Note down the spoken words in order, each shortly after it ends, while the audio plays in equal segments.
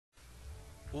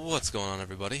What's going on,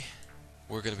 everybody?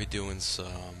 We're going to be doing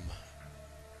some...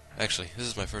 Actually, this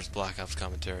is my first Black Ops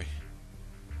commentary.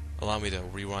 Allow me to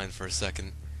rewind for a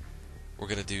second. We're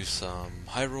going to do some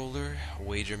Highroller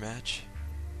Wadger match.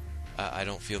 I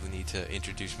don't feel the need to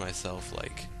introduce myself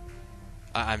like...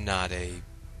 I'm not a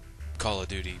Call of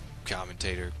Duty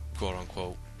commentator,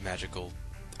 quote-unquote, magical...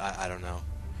 I don't know.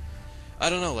 I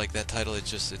don't know, like, that title,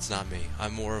 it's not me.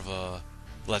 I'm more of a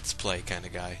Let's Play kind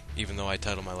of guy, even though I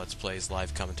title my Let's Plays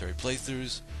Live Commentary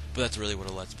Playthroughs, but that's really what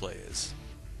a Let's Play is.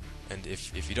 And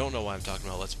if you don't know why I'm talking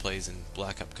about Let's Plays and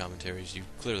Black Ops commentaries, you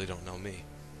clearly don't know me.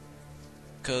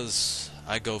 Because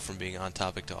I go from being on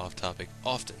topic to off topic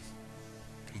often.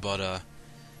 But,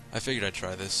 I figured I'd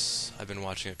try this. I've been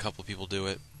watching a couple people do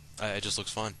it. It just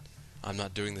looks fun. I'm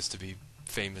not doing this to be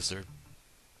famous or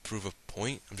prove a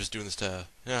point. I'm just doing this to,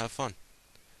 have fun.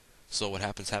 So what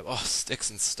happens, oh, sticks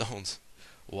and stones.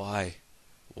 Why?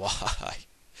 Why?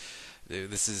 Dude,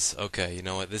 this is, okay, you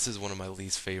know what, this is one of my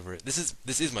least favorite, this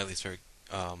is my least favorite,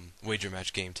 wager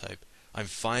match game type. I'm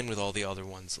fine with all the other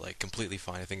ones, like, completely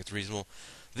fine, I think it's reasonable.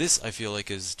 This, I feel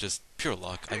like, is just pure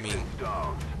luck. I mean,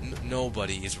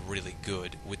 nobody is really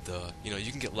good with the,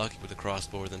 you can get lucky with the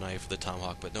crossbow or the knife or the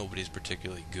tomahawk, but nobody's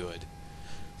particularly good.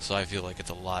 So I feel like it's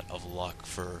a lot of luck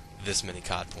for this many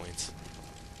COD points.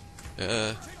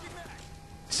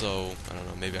 So, I don't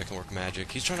know, maybe I can work magic.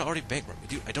 He's trying to already bankrupt me.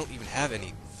 Dude, I don't even have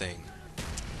anything.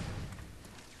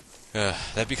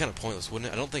 That'd be kind of pointless, wouldn't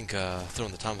it? I don't think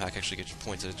throwing the tomahawk actually gets you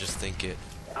points. I just think it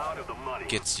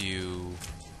gets you...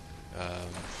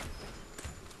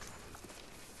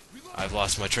 I've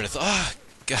lost my train of thought. Ah,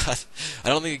 God. I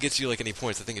don't think it gets you, like, any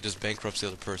points. I think it just bankrupts the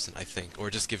other person, I think. Or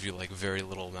it just gives you, like, very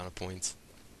little amount of points.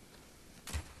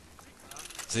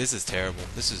 See, this is terrible.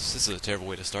 This is a terrible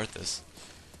way to start this.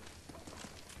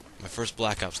 My first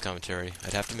Black Ops commentary.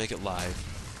 I'd have to make it live.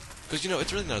 Because,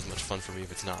 it's really not as much fun for me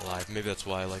if it's not live. Maybe that's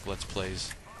why I like Let's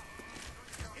Plays.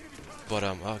 But,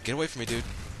 get away from me, dude.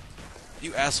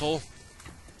 You asshole.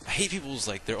 I hate people who's,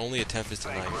 like, their only attempt is to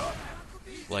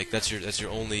knife. Like, that's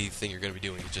your only thing you're gonna be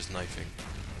doing, is just knifing.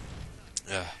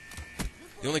 The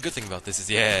only good thing about this is,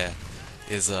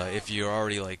 if you're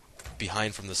already, like,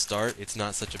 behind from the start, it's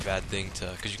not such a bad thing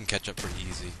to, because you can catch up pretty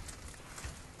easy.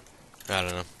 I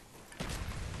don't know.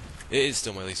 It is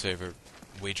still my least favorite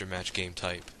wager match game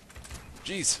type.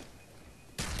 Jeez.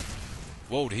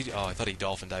 Whoa, oh, I thought he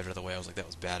dolphin dived out of the way. I was like, that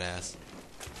was badass.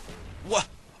 What?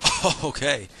 Oh,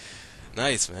 okay.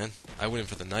 Nice, man. I went in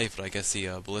for the knife, but I guess he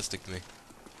ballisticed me.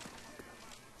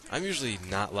 I'm usually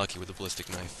not lucky with the ballistic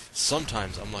knife.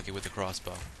 Sometimes I'm lucky with the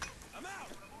crossbow.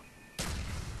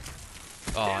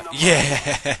 Oh,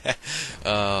 yeah!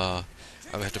 I'm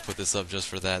gonna have to put this up just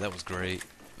for that. That was great.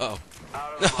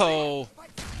 Uh-oh.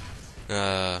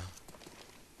 No!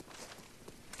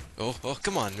 Oh,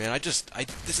 come on, man. This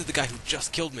is the guy who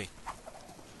just killed me.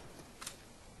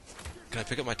 Can I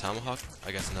pick up my tomahawk?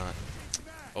 I guess not.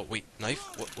 Oh, wait, knife?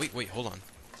 What? Wait, hold on.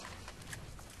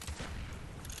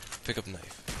 Pick up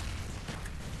knife.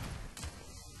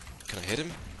 Can I hit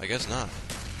him? I guess not.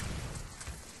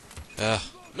 No.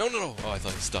 Oh, I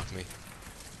thought he stuck me.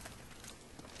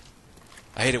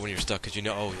 I hate it when you're stuck, because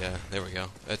oh, yeah, there we go.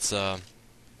 That's,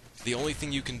 the only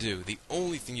thing you can do,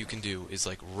 is,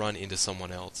 like, run into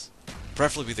someone else.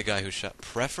 Preferably the guy who shot...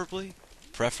 Preferably,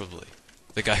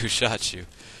 the guy who shot you.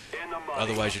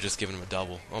 Otherwise, you're just giving him a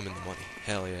double. Oh, I'm in the money.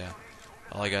 Hell yeah.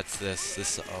 All I got's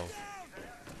this,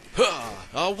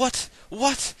 oh, what?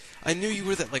 What? I knew you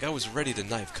were that, like, I was ready to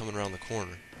knife coming around the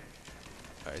corner.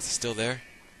 Alright, is he still there?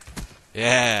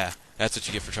 Yeah! That's what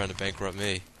you get for trying to bankrupt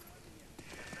me.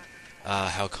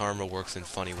 How karma works in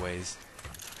funny ways.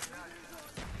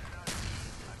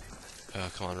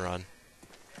 Come on, run.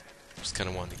 Just kind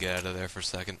of wanted to get out of there for a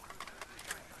second.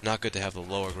 Not good to have the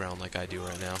lower ground like I do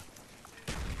right now.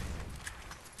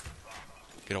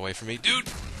 Get away from me. Dude!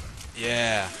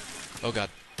 Yeah! Oh, God.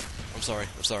 I'm sorry.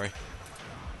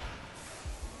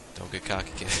 Don't get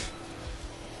cocky, kid.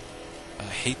 I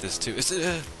hate this, too. Is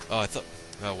it, oh, I thought...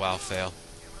 Oh, wow, fail.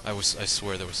 I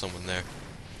swear there was someone there.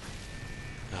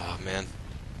 Oh, man.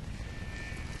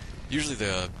 Usually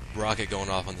the rocket going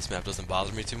off on this map doesn't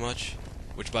bother me too much.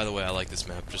 Which, by the way, I like this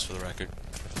map, just for the record.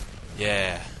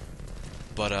 Yeah.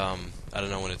 But, I don't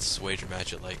know, when it's wager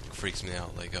match, it, like, freaks me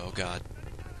out. Like, oh, God.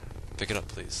 Pick it up,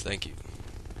 please. Thank you.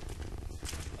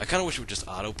 I kind of wish it would just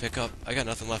auto-pick up. I got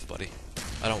nothing left, buddy.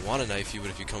 I don't want to knife you, but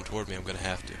if you come toward me, I'm going to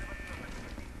have to.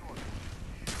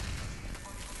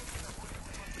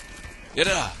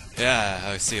 Yeah,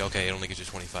 I see. Okay, it only gives you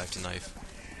 25 to knife.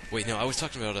 Wait, no, I was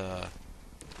talking about,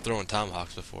 throwing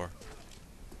tomahawks before.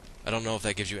 I don't know if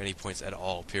that gives you any points at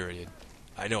all, period.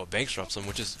 I know it bankrupts them,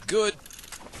 which is good.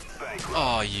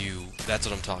 Oh, you. That's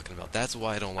what I'm talking about. That's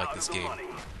why I don't like this game.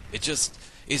 It's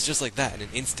just like that in an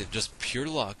instant, just pure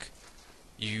luck.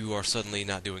 You are suddenly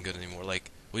not doing good anymore.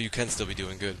 Like, well, you can still be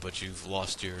doing good, but you've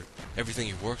lost your everything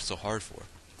you worked so hard for.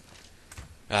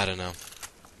 I don't know.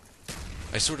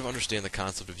 I sort of understand the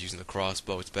concept of using the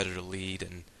crossbow. It's better to lead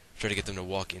and try to get them to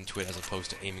walk into it as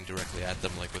opposed to aiming directly at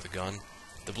them like with a gun.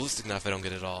 The ballistic knife I don't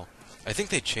get at all. I think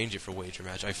they change it for Wager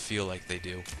Match. I feel like they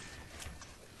do.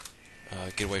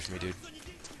 Get away from me, dude.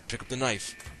 Pick up the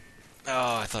knife.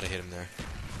 Oh, I thought I hit him there.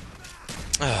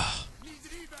 Ah,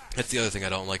 that's the other thing I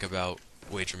don't like about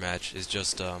Wager Match is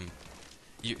just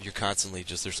you're constantly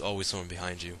just there's always someone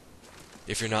behind you.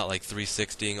 If you're not like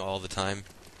 360ing all the time,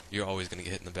 you're always gonna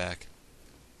get hit in the back.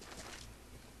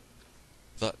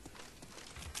 But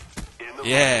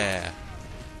yeah,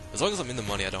 as long as I'm in the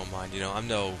money, I don't mind. You know, I'm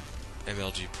no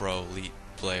MLG Pro Elite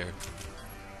player.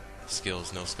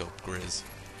 Skills, no scope, Grizz.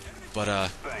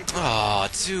 But oh,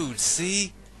 dude,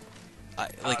 see,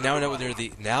 like now that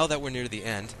we're near the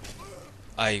end,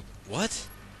 what?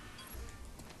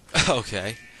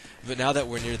 Okay, but now that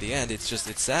we're near the end, it's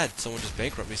sad. Someone just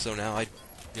bankrupted me, so now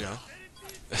you know,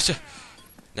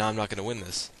 now I'm not gonna win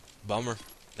this. Bummer.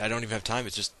 I don't even have time.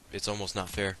 It's almost not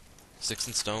fair. Sticks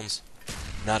and stones.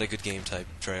 Not a good game type,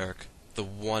 Treyarch. The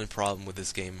one problem with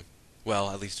this game,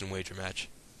 well, at least in Wager Match,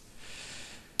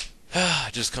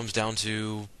 it just comes down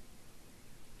to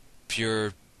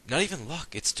pure, not even luck.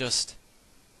 It's just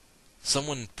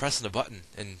someone pressing a button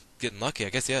and getting lucky. I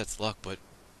guess, yeah, it's luck, but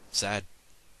sad.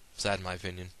 Sad in my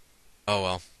opinion. Oh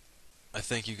well. I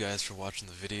thank you guys for watching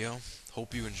the video.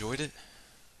 Hope you enjoyed it.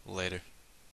 Later.